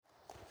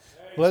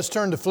Let's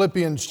turn to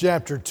Philippians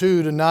chapter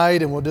 2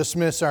 tonight, and we'll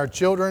dismiss our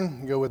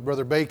children. Go with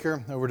Brother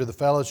Baker over to the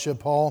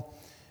fellowship hall.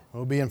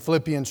 We'll be in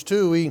Philippians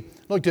 2. We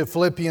looked at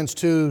Philippians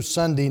 2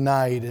 Sunday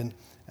night and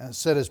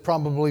said it's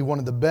probably one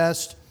of the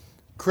best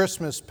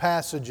Christmas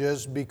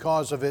passages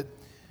because of it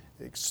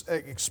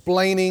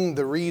explaining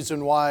the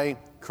reason why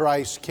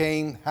Christ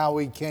came, how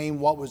He came,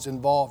 what was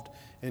involved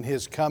in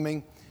His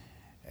coming.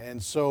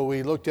 And so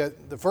we looked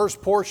at the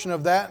first portion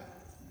of that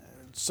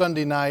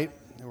Sunday night,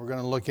 and we're going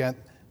to look at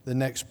the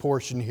next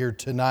portion here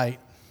tonight.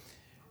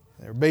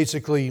 There are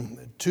basically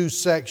two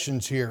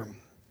sections here.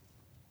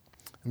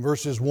 In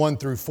verses 1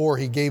 through 4,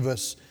 he gave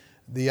us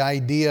the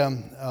idea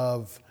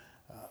of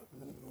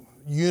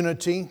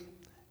unity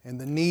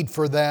and the need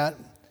for that.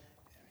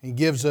 He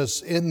gives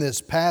us in this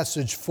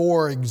passage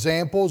 4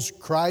 examples.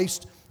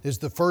 Christ is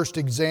the first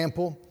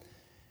example.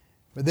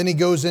 But then he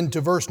goes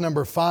into verse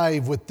number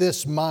 5 with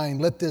this mind.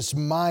 Let this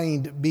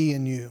mind be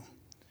in you.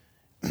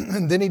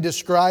 And then he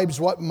describes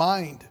what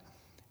mind.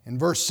 In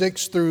verse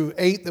 6 through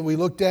 8 that we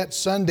looked at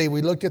Sunday,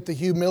 we looked at the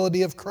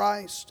humility of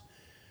Christ.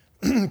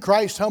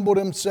 Christ humbled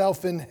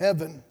Himself in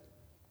heaven.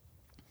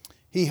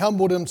 He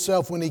humbled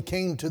Himself when He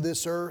came to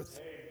this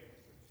earth.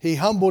 He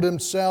humbled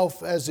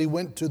Himself as He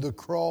went to the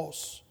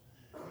cross.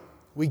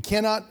 We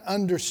cannot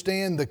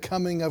understand the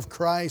coming of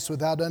Christ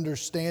without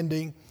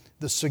understanding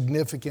the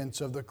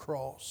significance of the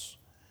cross.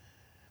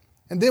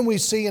 And then we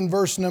see in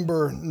verse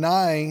number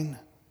 9,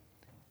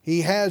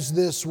 He has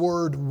this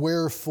word,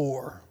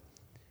 wherefore.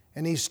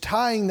 And He's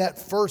tying that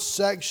first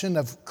section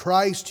of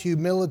Christ's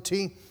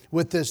humility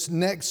with this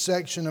next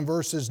section of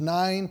verses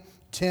 9,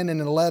 10,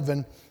 and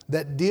 11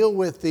 that deal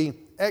with the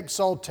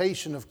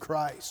exaltation of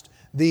Christ,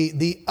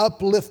 the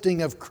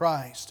uplifting of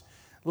Christ,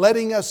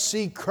 letting us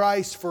see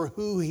Christ for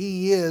who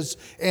He is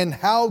and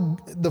how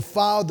the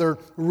Father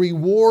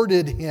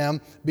rewarded Him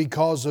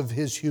because of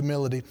His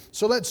humility.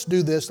 So let's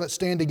do this. Let's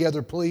stand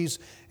together, please,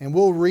 and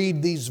we'll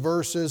read these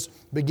verses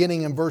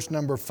beginning in verse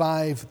number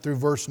 5 through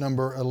verse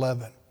number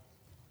 11.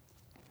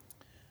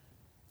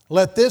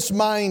 Let this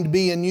mind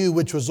be in you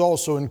which was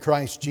also in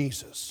Christ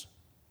Jesus,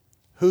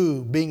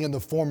 who, being in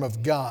the form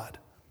of God,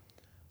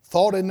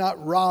 thought it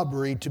not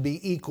robbery to be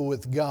equal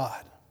with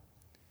God,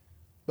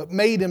 but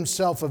made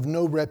Himself of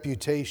no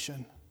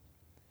reputation,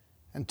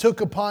 and took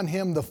upon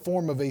Him the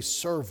form of a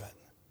servant,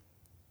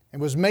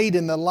 and was made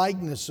in the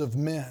likeness of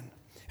men.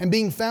 And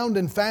being found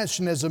in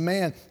fashion as a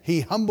man, He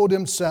humbled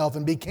Himself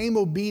and became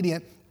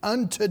obedient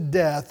unto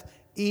death,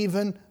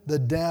 even the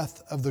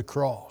death of the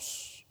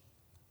cross.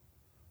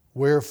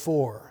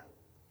 Wherefore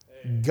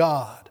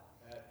God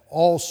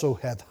also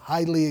hath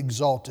highly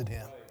exalted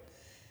Him,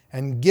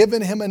 and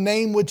given Him a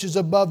name which is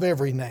above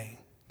every name,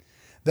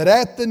 that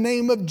at the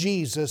name of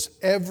Jesus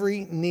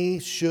every knee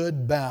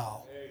should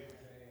bow,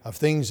 of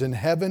things in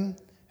heaven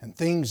and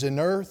things in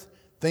earth,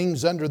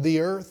 things under the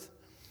earth,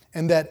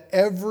 and that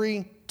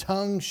every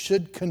tongue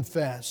should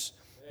confess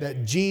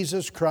that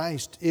Jesus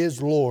Christ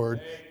is Lord,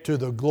 to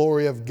the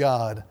glory of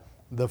God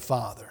the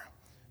Father.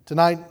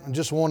 Tonight, I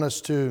just want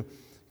us to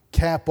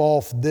cap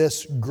off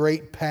this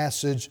great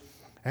passage.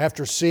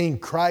 After seeing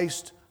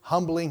Christ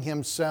humbling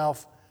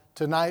Himself,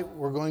 tonight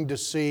we're going to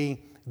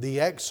see the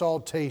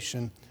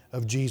exaltation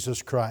of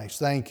Jesus Christ.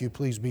 Thank you.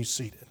 Please be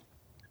seated.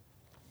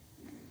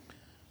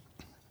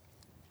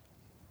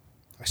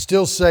 I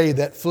still say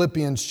that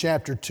Philippians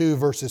chapter 2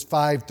 verses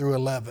 5 through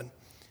 11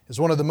 is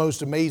one of the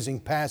most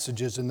amazing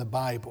passages in the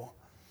Bible.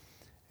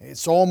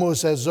 It's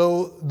almost as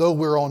though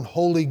we're on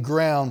holy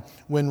ground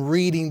when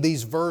reading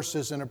these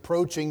verses and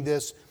approaching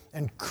this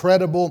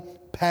incredible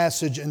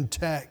passage and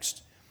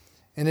text.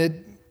 And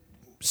it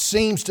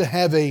seems to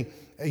have a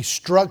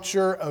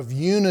structure of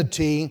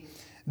unity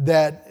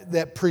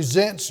that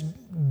presents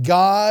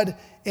God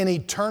in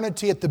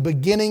eternity at the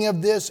beginning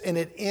of this, and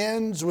it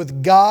ends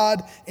with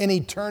God in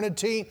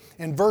eternity.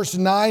 And verse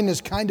 9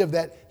 is kind of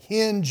that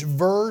hinge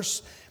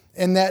verse,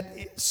 and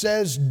that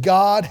says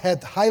God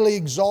hath highly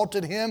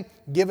exalted Him,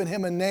 given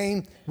Him a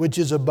name which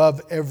is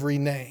above every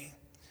name.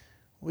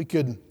 We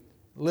could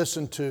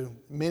listen to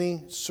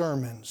many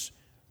sermons,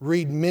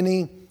 read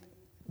many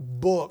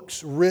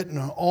books written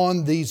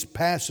on these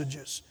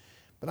passages.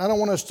 But I don't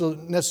want us to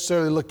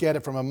necessarily look at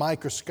it from a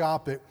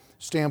microscopic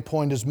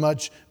standpoint as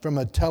much from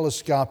a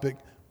telescopic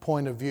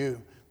point of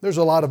view. There's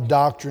a lot of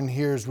doctrine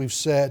here, as we've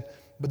said,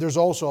 but there's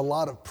also a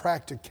lot of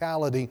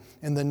practicality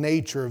in the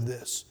nature of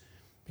this.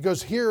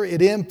 Because here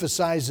it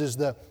emphasizes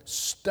the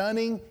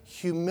stunning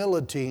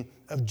humility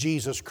of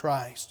Jesus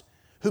Christ,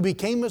 who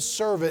became a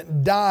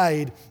servant,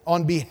 died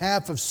on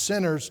behalf of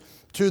sinners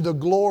to the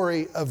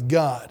glory of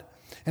God.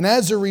 And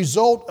as a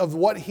result of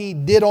what He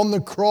did on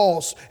the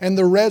cross and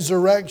the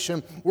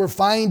resurrection, we're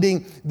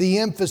finding the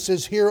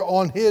emphasis here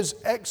on His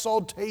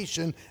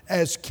exaltation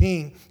as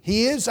King.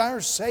 He is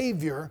our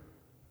Savior,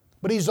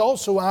 but He's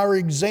also our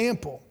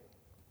example.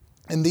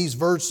 In these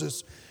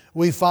verses,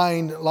 we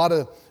find a lot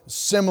of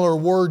similar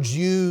words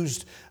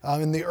used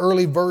in the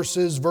early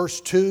verses.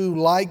 Verse 2,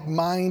 like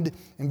mind.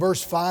 In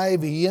verse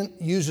 5, he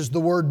uses the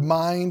word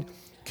mind.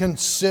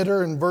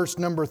 Consider in verse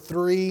number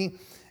 3.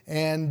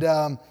 And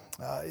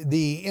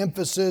The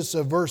emphasis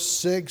of verse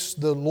 6,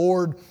 the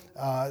Lord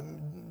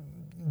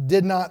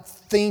did not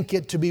think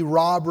it to be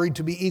robbery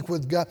to be equal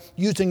with God,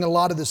 using a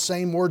lot of the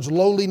same words,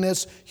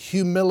 lowliness,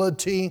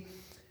 humility,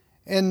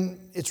 and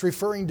it's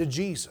referring to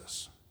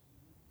Jesus.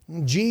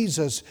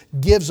 Jesus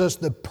gives us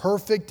the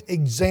perfect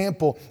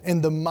example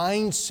and the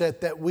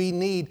mindset that we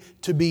need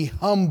to be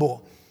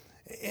humble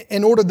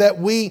in order that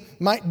we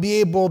might be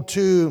able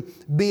to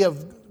be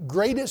of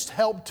greatest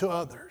help to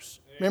others.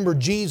 Remember,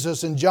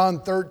 Jesus in John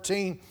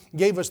 13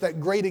 gave us that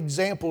great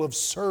example of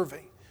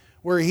serving,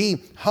 where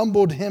He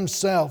humbled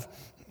Himself.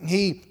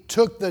 He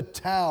took the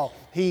towel,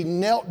 He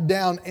knelt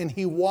down, and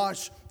He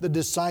washed the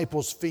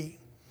disciples' feet.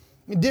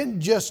 He didn't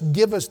just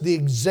give us the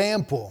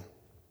example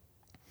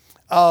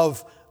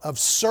of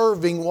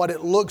serving, what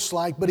it looks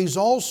like, but He's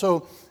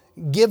also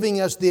giving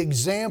us the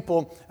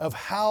example of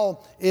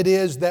how it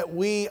is that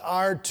we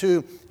are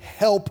to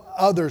help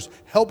others,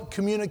 help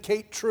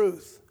communicate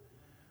truth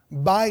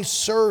by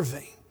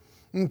serving.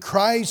 And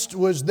Christ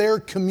was there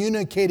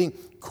communicating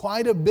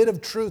quite a bit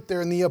of truth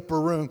there in the upper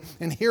room.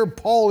 And here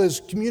Paul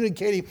is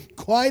communicating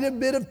quite a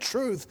bit of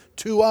truth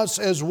to us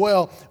as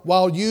well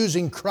while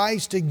using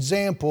Christ's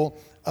example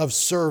of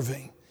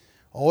serving.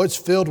 Oh, it's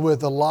filled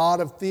with a lot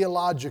of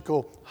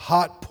theological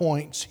hot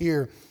points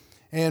here.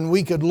 And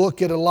we could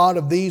look at a lot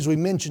of these. We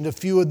mentioned a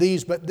few of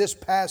these, but this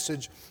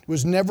passage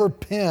was never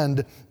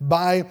penned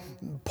by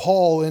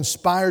Paul,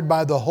 inspired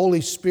by the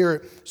Holy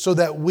Spirit, so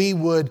that we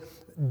would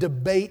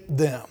debate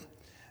them.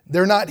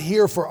 They're not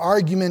here for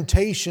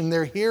argumentation.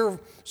 They're here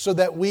so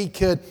that we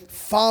could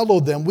follow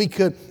them. We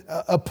could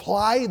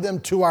apply them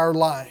to our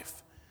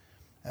life.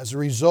 As a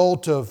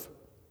result of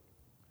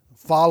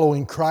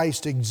following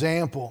Christ's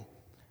example,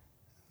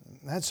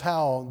 that's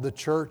how the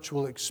church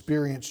will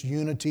experience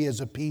unity as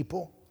a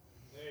people.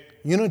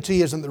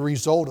 Unity isn't the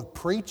result of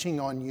preaching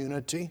on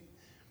unity.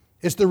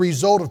 It's the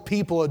result of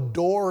people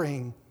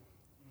adoring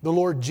the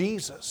Lord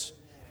Jesus,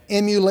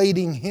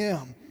 emulating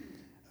Him,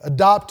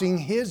 adopting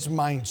His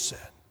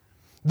mindset.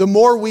 The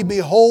more we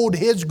behold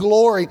His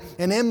glory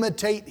and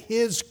imitate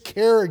His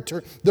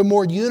character, the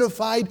more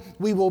unified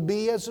we will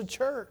be as a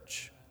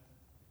church.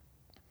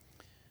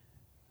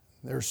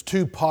 There's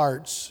two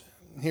parts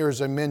here,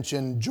 as I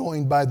mentioned,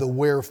 joined by the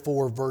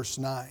wherefore, verse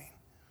 9.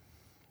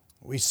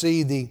 We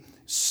see the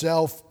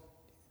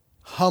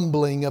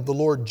self-humbling of the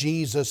Lord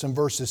Jesus in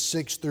verses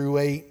 6 through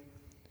 8.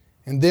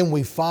 And then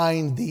we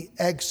find the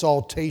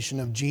exaltation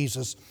of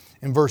Jesus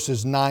in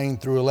verses 9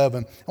 through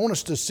 11. I want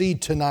us to see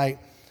tonight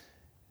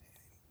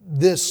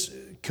this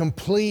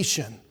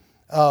completion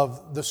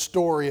of the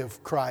story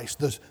of Christ,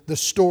 the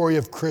story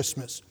of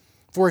Christmas.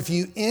 For if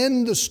you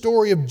end the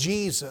story of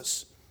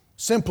Jesus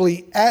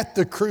simply at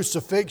the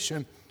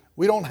crucifixion,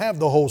 we don't have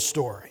the whole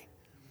story.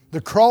 The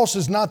cross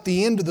is not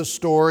the end of the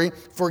story,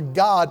 for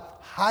God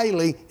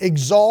highly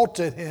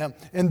exalted Him,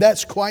 and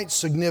that's quite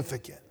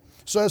significant.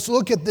 So let's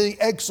look at the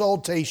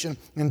exaltation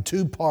in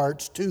two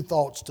parts, two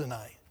thoughts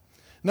tonight.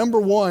 Number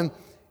one,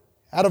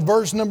 out of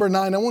verse number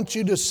 9, I want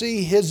you to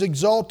see His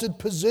exalted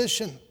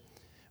position.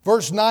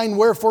 Verse 9,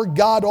 wherefore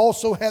God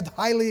also hath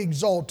highly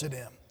exalted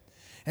Him,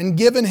 and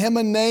given Him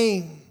a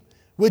name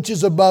which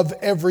is above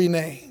every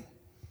name.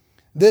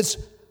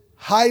 This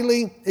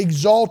highly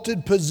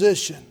exalted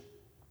position.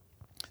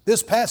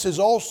 This passage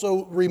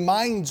also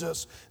reminds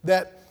us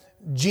that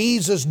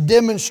Jesus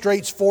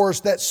demonstrates for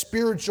us that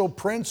spiritual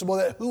principle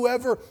that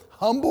whoever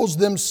humbles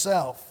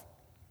themselves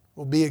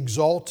will be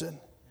exalted.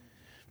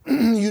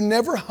 You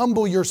never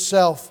humble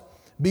yourself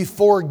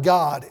before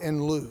God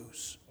and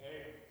lose.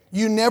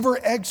 You never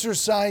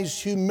exercise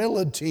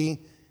humility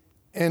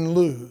and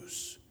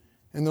lose.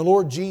 And the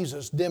Lord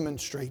Jesus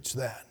demonstrates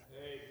that.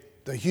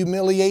 The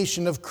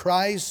humiliation of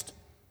Christ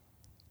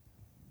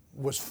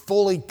was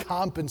fully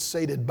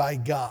compensated by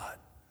God.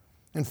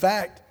 In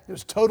fact, it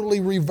was totally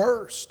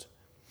reversed.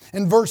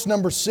 In verse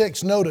number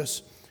 6,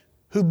 notice,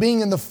 who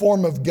being in the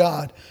form of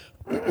God,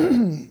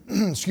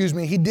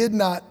 He did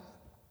not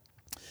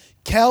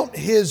count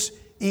His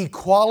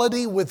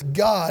equality with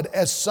God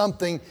as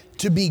something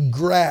to be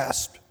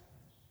grasped.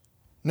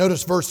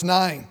 Notice verse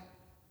 9,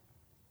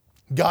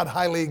 God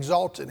highly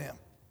exalted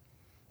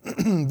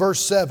Him.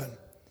 Verse 7,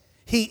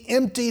 He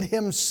emptied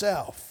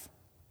Himself.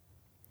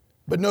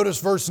 But notice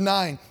verse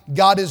 9,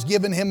 God has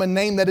given Him a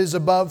name that is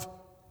above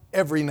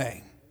every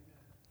name.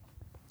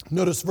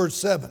 Notice verse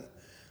 7,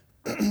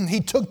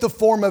 He took the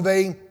form of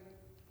a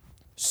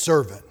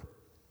servant.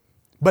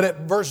 But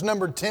at verse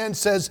number 10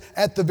 says,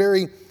 at the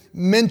very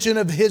mention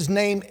of His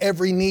name,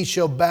 every knee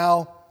shall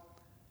bow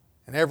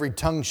and every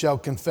tongue shall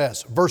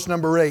confess. Verse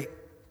number 8,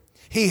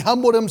 He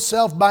humbled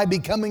Himself by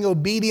becoming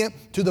obedient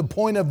to the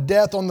point of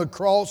death on the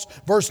cross.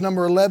 Verse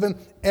number 11,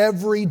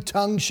 every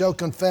tongue shall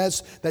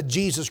confess that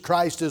Jesus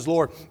Christ is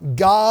Lord.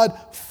 God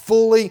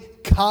fully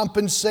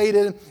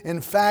compensated,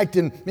 in fact,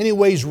 in many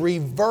ways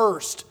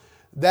reversed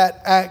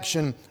that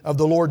action of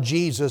the Lord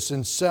Jesus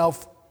in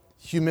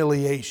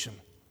self-humiliation.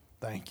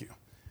 Thank you.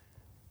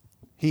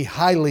 He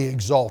highly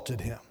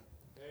exalted Him.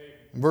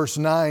 Verse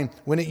 9,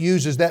 when it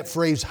uses that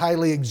phrase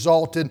highly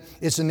exalted,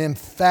 it's an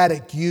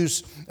emphatic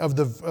use of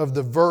the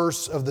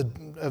verse, of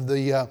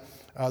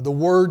the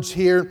words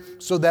here,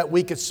 so that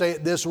we could say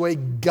it this way: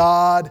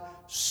 God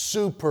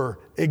super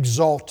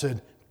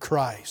exalted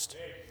Christ.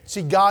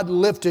 See, God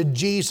lifted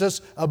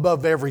Jesus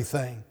above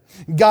everything.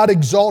 God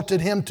exalted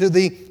Him to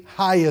the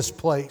highest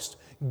place.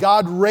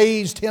 God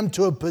raised Him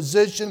to a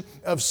position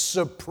of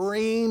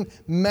supreme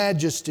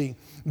majesty.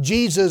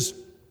 Jesus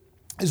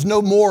is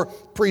no more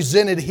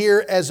presented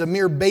here as a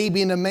mere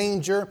baby in a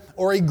manger,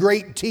 or a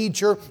great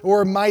teacher,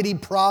 or a mighty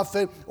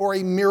prophet, or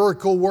a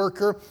miracle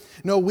worker.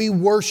 No, we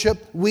worship,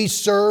 we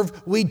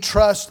serve, we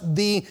trust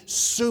the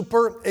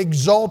super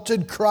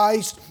exalted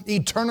Christ,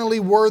 eternally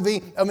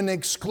worthy of an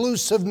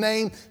exclusive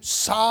name,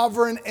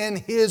 sovereign in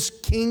His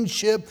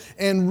kingship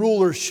and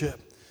rulership.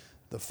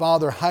 The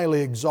Father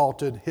highly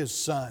exalted His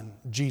Son,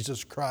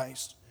 Jesus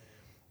Christ.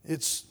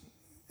 It's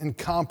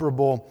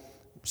incomparable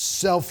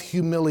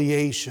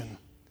self-humiliation.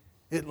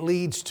 It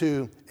leads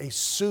to a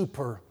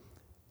super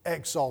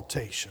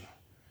exaltation.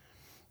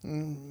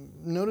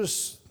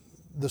 Notice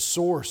the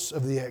source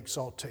of the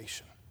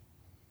exaltation.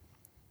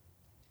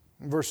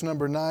 Verse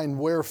number 9,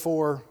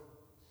 wherefore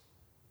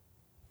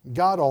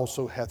God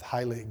also hath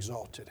highly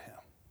exalted Him.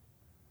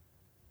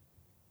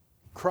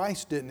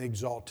 Christ didn't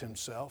exalt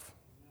Himself.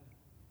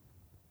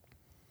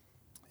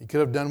 He could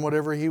have done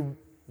whatever He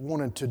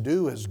wanted to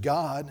do as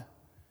God,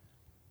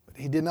 but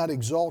He did not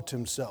exalt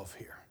Himself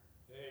here.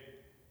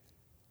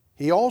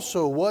 He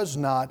also was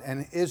not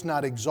and is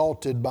not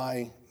exalted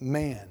by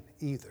man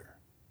either.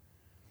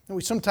 And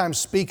we sometimes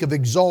speak of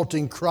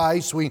exalting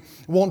Christ. We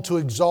want to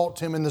exalt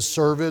Him in the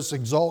service,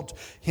 exalt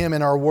Him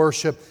in our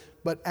worship.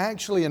 But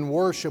actually in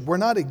worship, we're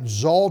not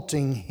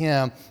exalting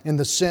Him in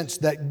the sense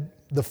that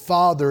the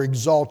Father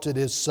exalted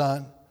His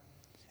Son.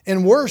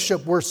 In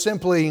worship, we're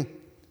simply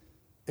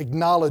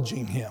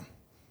acknowledging Him.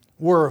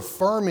 We're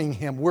affirming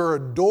Him. We're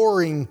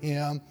adoring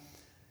Him.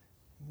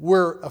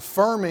 We're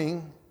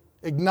affirming,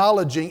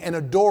 acknowledging, and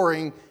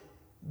adoring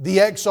the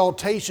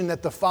exaltation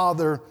that the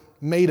Father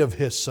made of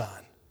His Son.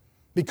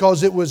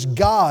 Because it was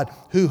God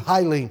who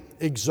highly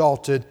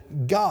exalted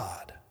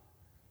God.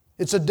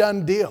 It's a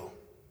done deal.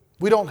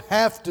 We don't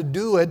have to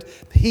do it.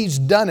 He's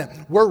done it.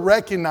 We're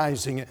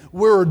recognizing it.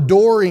 We're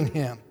adoring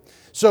Him.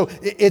 So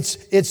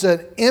it's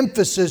an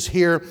emphasis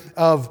here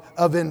of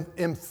an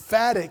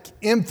emphatic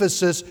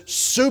emphasis,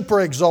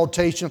 super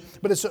exaltation,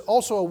 but it's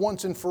also a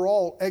once and for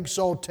all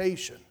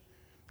exaltation.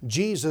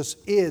 Jesus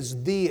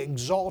is the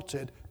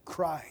exalted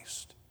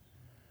Christ.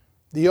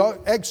 The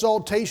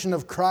exaltation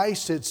of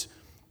Christ, it's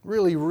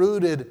really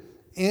rooted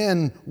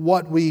in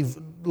what we've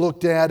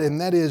looked at, and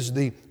that is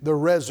the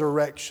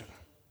resurrection.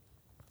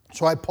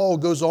 That's why Paul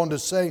goes on to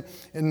say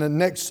in the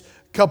next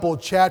couple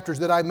of chapters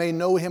that I may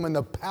know Him in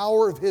the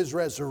power of His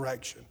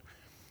resurrection.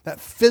 That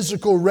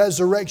physical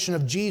resurrection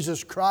of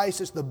Jesus Christ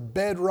is the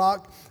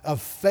bedrock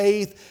of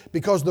faith,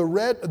 because the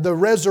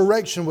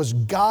resurrection was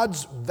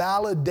God's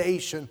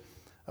validation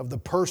of the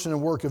person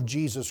and work of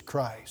Jesus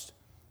Christ.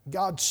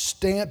 God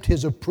stamped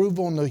His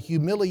approval on the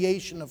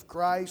humiliation of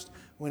Christ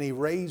when He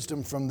raised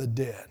Him from the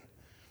dead.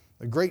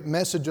 The great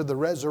message of the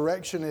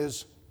resurrection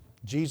is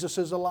Jesus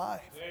is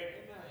alive.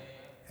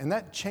 And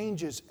that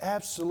changes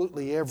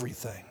absolutely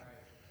everything.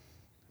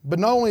 But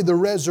not only the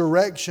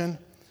resurrection,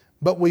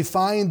 but we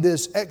find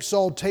this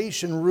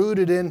exaltation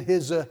rooted in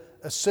His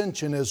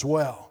ascension as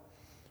well.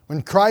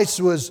 When Christ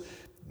was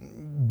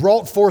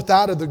brought forth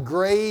out of the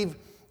grave,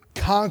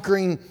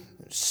 conquering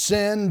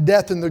sin,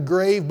 death, and the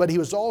grave, but He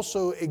was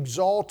also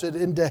exalted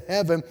into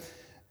heaven,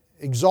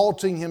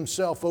 exalting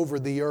Himself over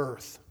the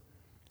earth.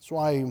 That's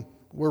why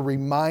we're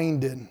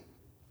reminded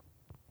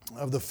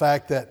of the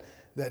fact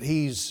that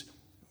He's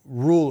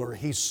ruler,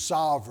 He's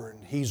sovereign,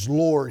 He's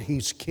Lord,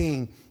 He's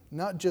King,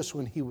 not just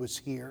when He was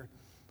here,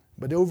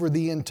 but over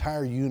the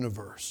entire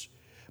universe.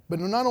 But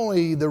not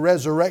only the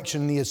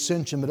resurrection and the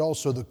ascension, but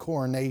also the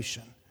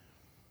coronation.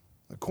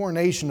 The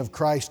coronation of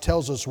Christ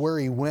tells us where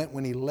He went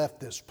when He left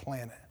this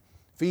planet.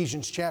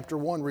 Ephesians chapter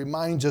 1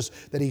 reminds us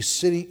that He's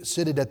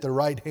seated at the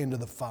right hand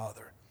of the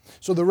Father.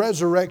 So the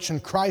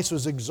resurrection, Christ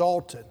was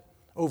exalted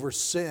over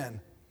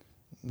sin,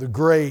 the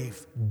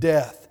grave,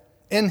 death.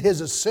 In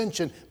His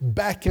ascension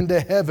back into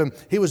heaven,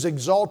 He was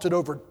exalted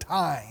over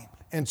time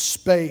and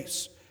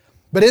space.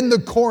 But in the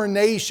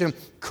coronation,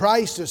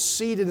 Christ is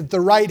seated at the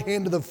right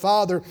hand of the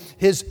Father,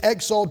 His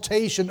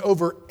exaltation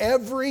over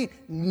every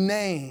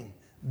name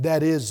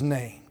that is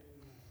named.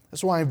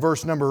 That's why in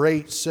verse number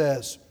 8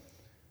 says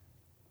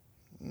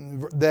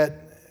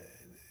that,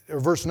 or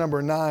verse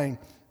number 9,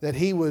 that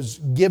He was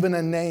given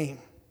a name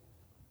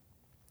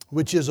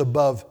which is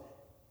above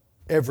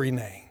every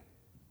name.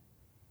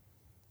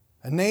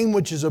 A name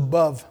which is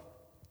above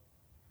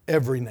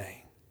every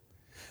name.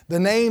 The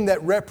name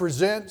that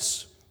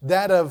represents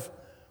that of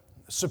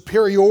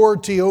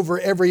superiority over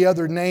every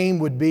other name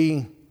would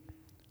be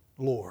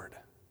Lord.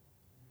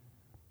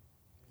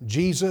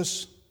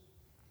 Jesus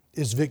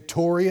is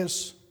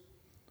victorious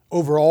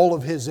over all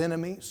of His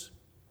enemies.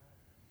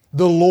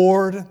 The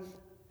Lord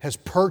has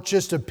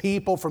purchased a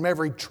people from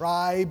every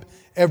tribe,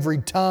 every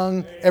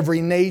tongue,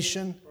 every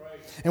nation.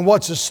 And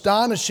what's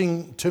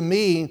astonishing to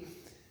me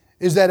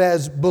is that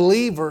as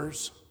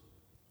believers,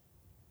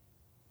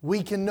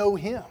 we can know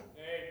Him.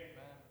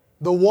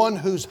 The one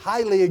who's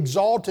highly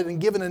exalted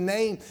and given a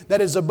name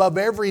that is above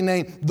every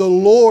name, the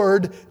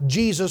Lord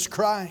Jesus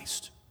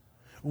Christ.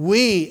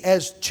 We,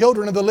 as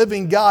children of the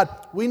living God,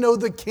 we know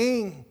the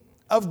King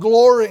of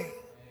glory.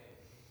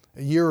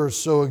 A year or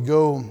so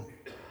ago,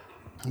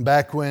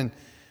 back when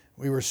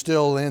we were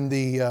still in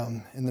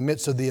the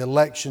midst of the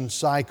election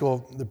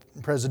cycle, the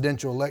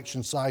presidential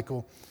election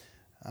cycle,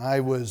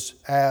 I was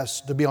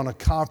asked to be on a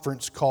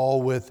conference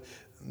call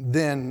with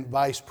then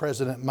Vice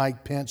President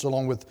Mike Pence,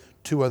 along with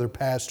 2 other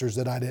pastors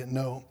that I didn't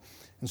know.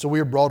 And so we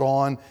were brought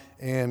on,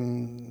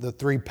 and the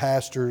 3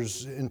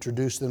 pastors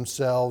introduced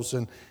themselves,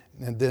 and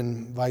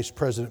then Vice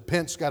President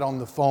Pence got on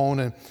the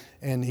phone,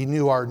 and he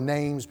knew our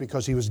names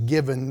because he was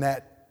given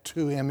that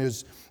to him. He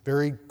was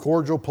very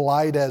cordial,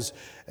 polite, as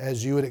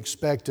you would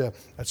expect a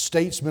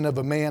statesman of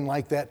a man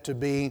like that to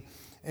be.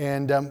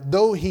 And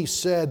though he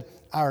said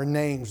our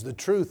names, the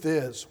truth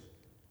is,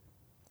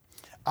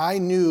 I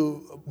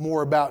knew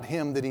more about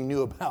him than he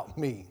knew about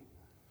me.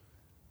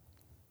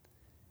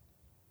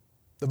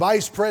 The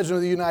Vice President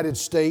of the United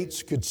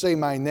States could say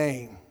my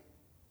name,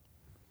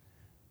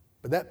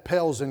 but that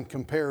pales in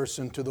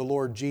comparison to the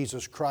Lord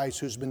Jesus Christ,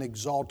 who's been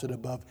exalted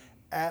above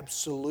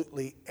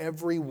absolutely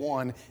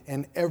everyone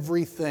and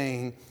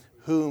everything,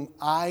 whom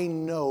I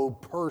know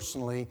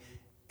personally,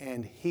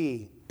 and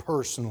He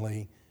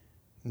personally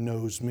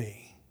knows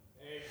me.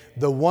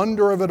 The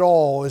wonder of it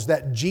all is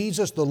that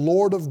Jesus, the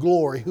Lord of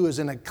glory, who is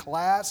in a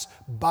class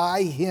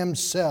by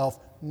Himself,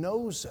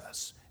 knows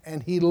us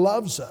and He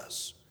loves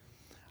us.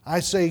 I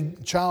say,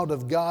 child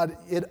of God,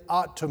 it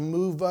ought to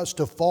move us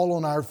to fall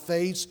on our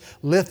face,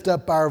 lift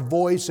up our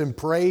voice in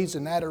praise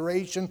and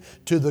adoration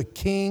to the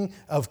King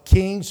of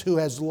Kings, who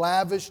has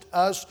lavished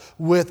us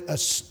with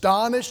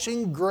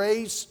astonishing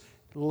grace,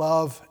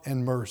 love,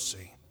 and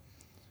mercy.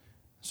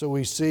 So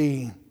we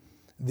see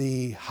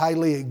the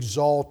highly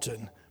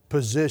exalted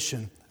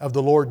position of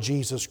the Lord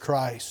Jesus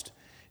Christ.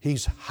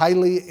 He's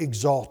highly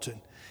exalted.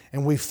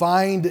 And we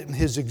find in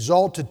His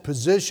exalted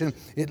position,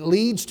 it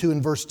leads to,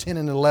 in verse 10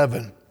 and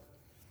 11,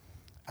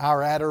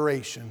 our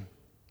adoration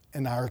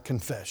and our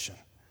confession.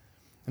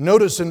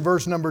 Notice in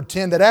verse number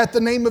 10 that at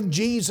the name of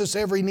Jesus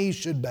every knee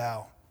should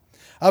bow,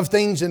 of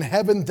things in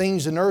heaven,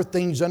 things in earth,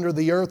 things under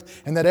the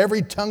earth, and that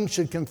every tongue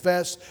should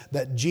confess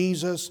that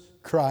Jesus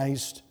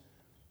Christ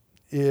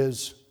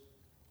is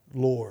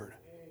Lord,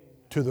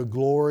 to the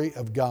glory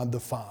of God the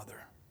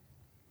Father.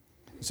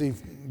 See,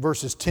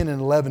 verses 10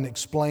 and 11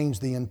 explains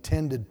the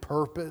intended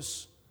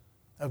purpose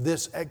of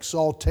this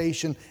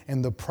exaltation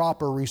and the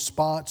proper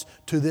response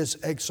to this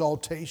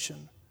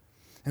exaltation.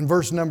 In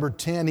verse number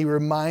 10, he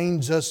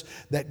reminds us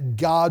that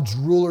God's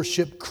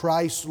rulership,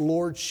 Christ's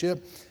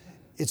lordship,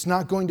 it's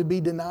not going to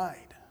be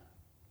denied.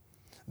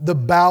 The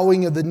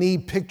bowing of the knee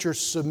pictures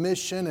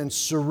submission and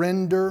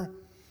surrender.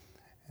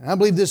 And I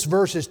believe this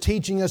verse is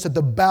teaching us that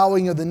the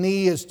bowing of the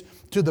knee is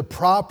to the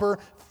proper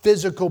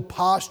physical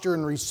posture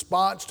in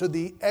response to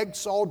the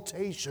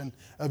exaltation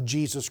of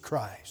Jesus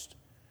Christ.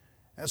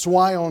 That's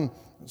why on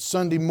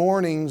Sunday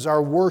mornings,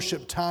 our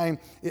worship time,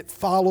 it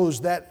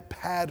follows that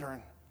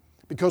pattern.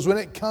 Because when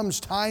it comes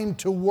time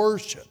to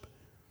worship,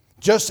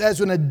 just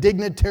as when a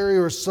dignitary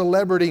or a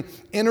celebrity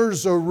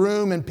enters a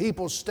room and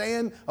people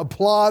stand,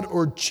 applaud,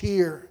 or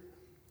cheer.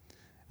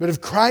 But if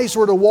Christ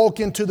were to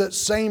walk into that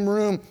same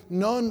room,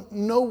 no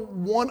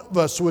one of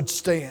us would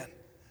stand.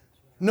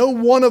 No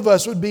one of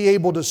us would be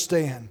able to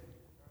stand.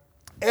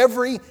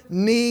 Every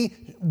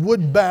knee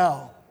would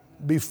bow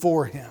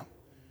before Him.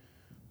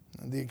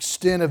 The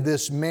extent of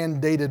this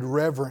mandated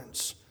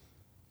reverence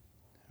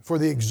for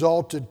the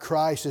exalted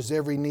Christ is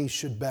every knee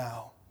should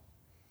bow.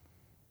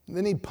 And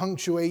then he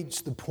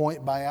punctuates the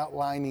point by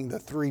outlining the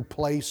 3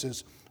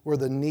 places where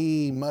the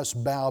knee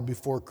must bow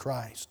before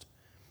Christ.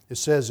 It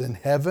says in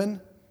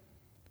heaven,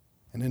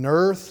 and in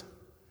earth,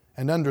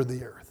 and under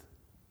the earth.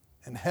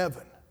 In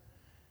heaven,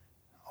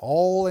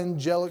 all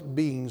angelic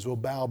beings will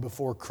bow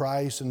before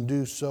Christ and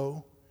do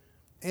so.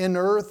 In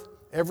earth,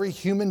 every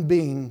human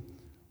being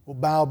will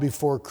bow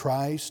before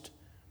Christ.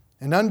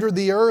 And under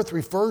the earth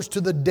refers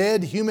to the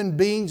dead human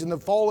beings, and the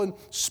fallen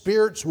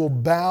spirits will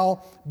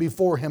bow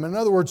before Him. In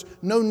other words,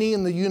 no knee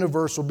in the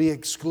universe will be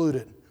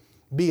excluded,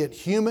 be it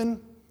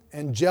human,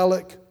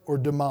 angelic, or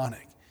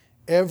demonic.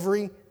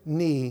 Every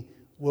knee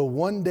will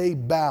one day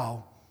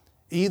bow,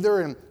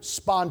 either in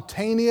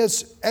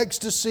spontaneous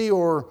ecstasy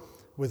or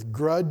with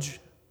grudging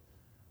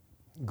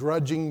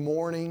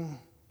mourning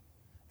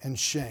and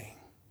shame.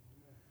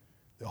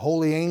 The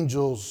holy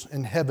angels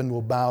in heaven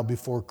will bow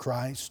before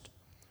Christ.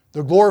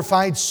 The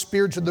glorified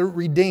spirits of the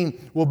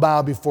redeemed will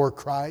bow before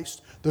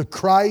Christ. The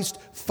Christ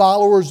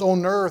followers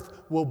on earth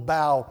will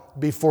bow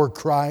before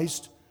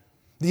Christ.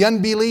 The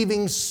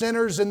unbelieving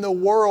sinners in the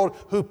world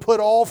who put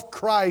off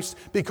Christ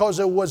because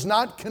it was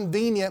not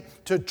convenient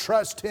to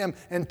trust Him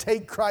and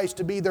take Christ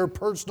to be their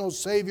personal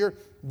Savior,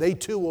 they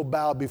too will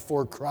bow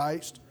before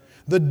Christ.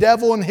 The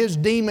devil and his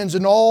demons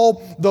and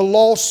all the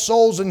lost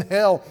souls in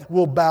hell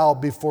will bow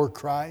before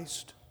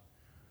Christ.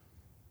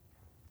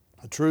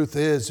 The truth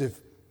is, if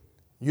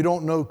you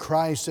don't know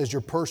Christ as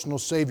your personal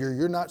Savior,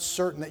 you're not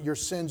certain that your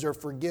sins are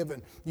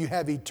forgiven. You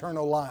have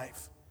eternal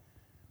life.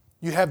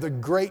 You have the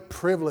great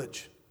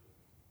privilege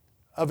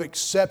of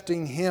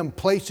accepting Him,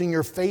 placing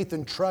your faith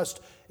and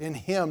trust in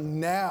Him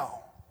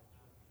now.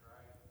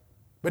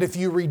 But if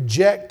you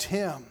reject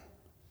Him,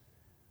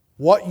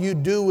 what you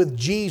do with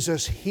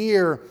Jesus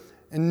here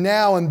and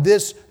now in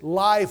this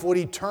life will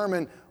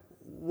determine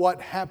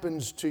what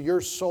happens to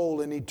your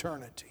soul in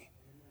eternity.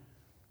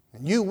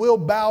 And you will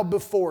bow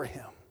before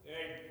Him,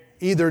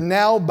 either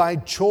now by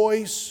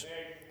choice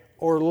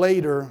or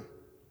later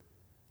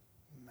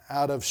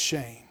out of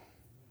shame.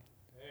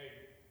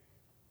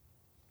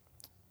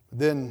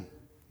 Then,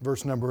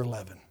 verse number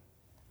 11.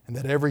 And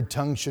that every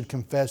tongue should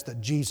confess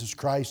that Jesus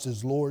Christ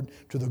is Lord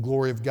to the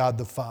glory of God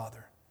the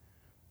Father.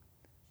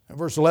 And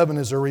verse 11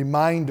 is a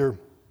reminder,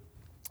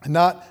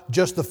 not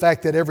just the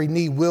fact that every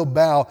knee will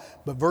bow,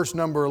 but verse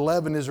number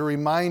 11 is a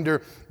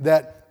reminder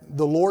that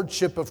the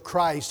lordship of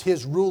Christ,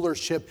 His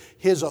rulership,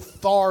 His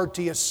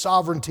authority, His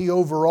sovereignty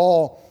over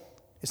all,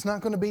 it's not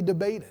going to be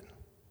debated.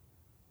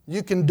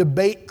 You can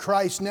debate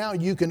Christ now.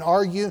 You can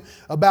argue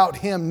about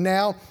Him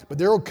now. But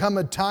there will come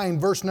a time,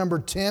 verse number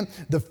 10,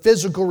 the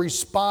physical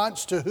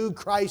response to who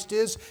Christ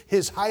is,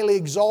 His highly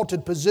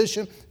exalted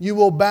position, you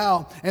will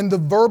bow. And the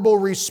verbal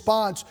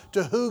response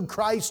to who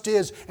Christ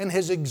is and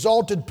His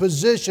exalted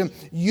position,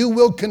 you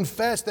will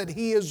confess that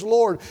He is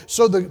Lord.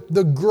 So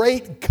the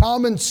great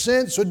common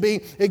sense would be,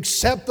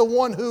 accept the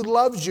one who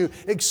loves you.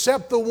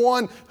 Accept the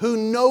one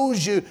who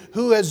knows you,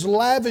 who has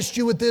lavished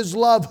you with His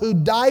love, who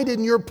died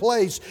in your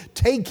place.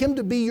 Take Him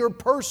to be your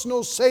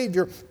personal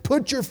Savior.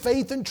 Put your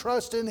faith and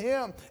trust in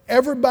Him.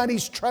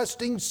 Everybody's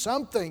trusting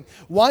something.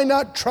 Why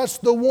not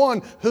trust the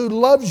one who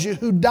loves you,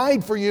 who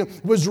died for you,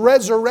 was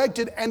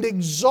resurrected and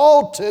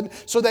exalted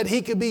so that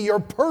He could be your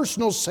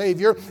personal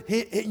Savior,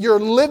 your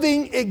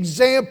living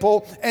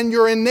example, and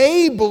your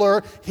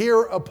enabler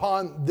here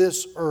upon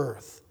this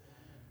earth?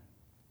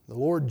 The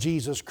Lord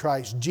Jesus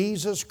Christ.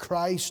 Jesus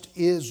Christ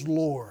is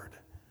Lord.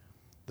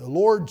 The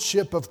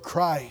Lordship of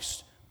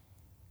Christ.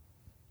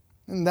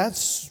 And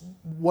that's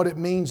what it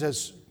means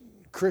as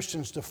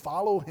Christians to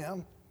follow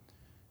Him.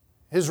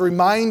 His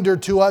reminder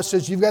to us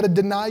is you've got to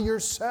deny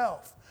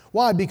yourself.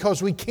 Why?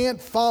 Because we can't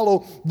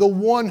follow the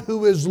one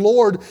who is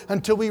Lord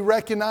until we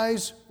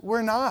recognize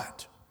we're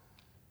not.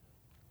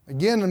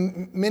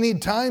 Again, many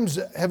times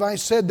have I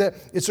said that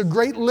it's a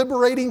great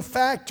liberating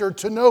factor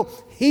to know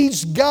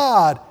He's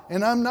God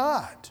and I'm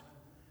not.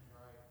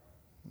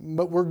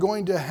 But we're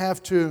going to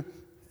have to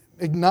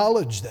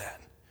acknowledge that.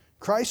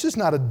 Christ is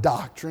not a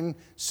doctrine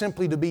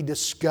simply to be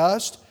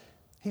discussed.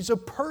 He's a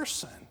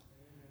person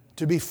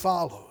to be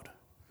followed.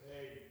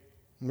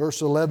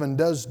 Verse 11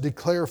 does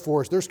declare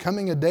for us, there's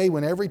coming a day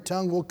when every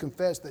tongue will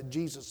confess that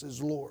Jesus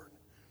is Lord.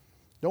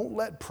 Don't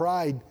let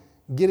pride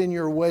get in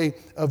your way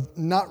of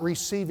not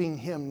receiving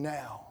Him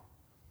now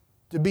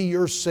to be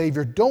your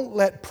Savior. Don't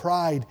let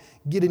pride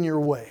get in your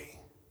way.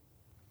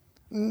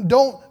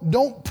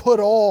 Don't put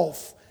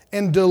off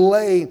and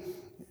delay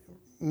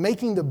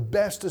making the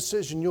best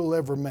decision you'll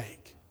ever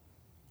make.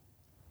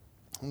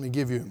 Let me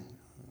give you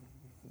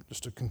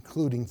just a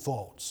concluding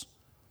thoughts.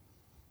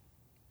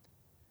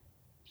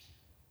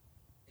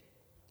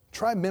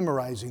 Try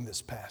memorizing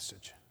this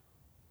passage.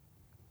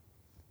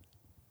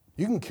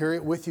 You can carry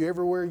it with you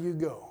everywhere you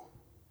go.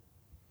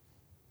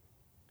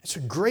 It's a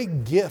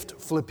great gift,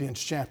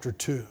 Philippians chapter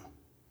 2.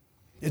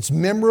 It's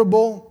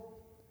memorable,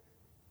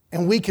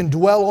 and we can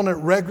dwell on it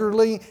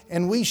regularly,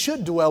 and we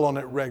should dwell on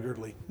it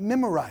regularly.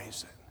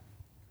 Memorize it.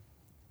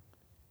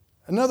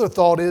 Another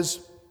thought is,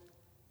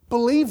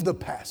 believe the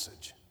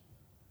passage.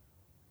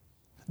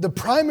 The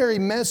primary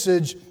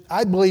message,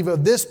 I believe,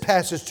 of this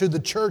passage to the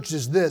church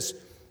is this: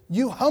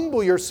 you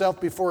humble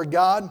yourself before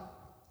God,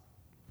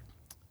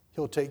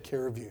 He'll take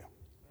care of you.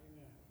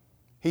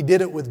 He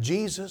did it with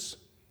Jesus.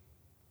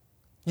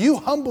 You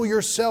humble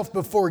yourself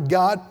before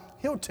God,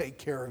 He'll take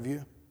care of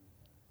you.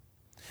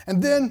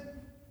 And then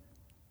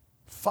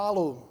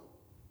follow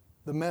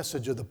the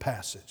message of the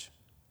passage.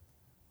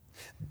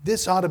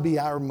 This ought to be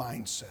our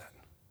mindset.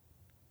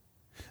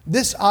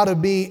 This ought to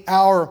be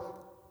our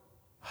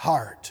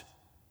heart,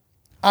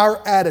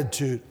 our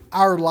attitude,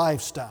 our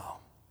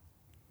lifestyle.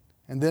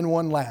 And then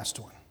one last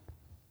one.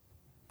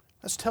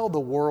 Let's tell the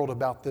world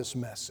about this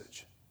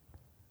message.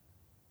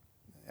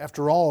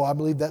 After all, I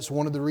believe that's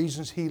one of the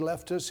reasons He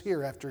left us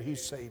here after He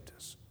saved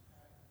us.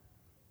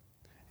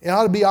 It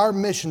ought to be our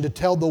mission to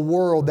tell the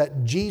world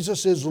that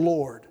Jesus is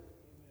Lord.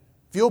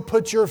 If you'll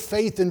put your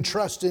faith and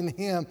trust in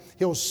Him,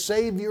 He'll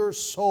save your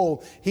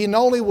soul. He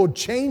not only will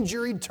change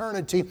your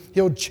eternity,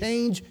 He'll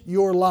change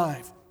your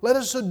life. Let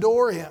us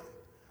adore Him.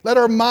 Let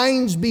our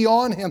minds be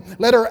on Him.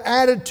 Let our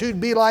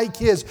attitude be like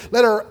His.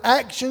 Let our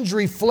actions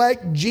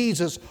reflect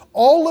Jesus.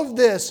 All of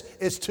this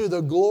is to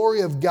the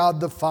glory of God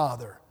the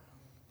Father.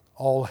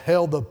 All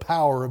hail the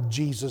power of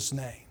Jesus'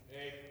 name.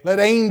 Let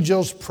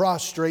angels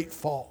prostrate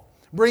fall.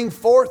 Bring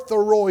forth the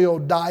royal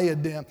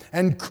diadem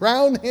and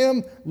crown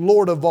him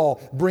Lord of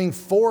all. Bring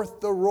forth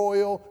the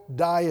royal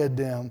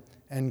diadem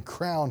and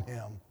crown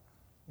him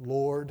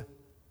Lord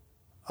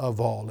of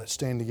all. Let's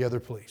stand together,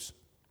 please.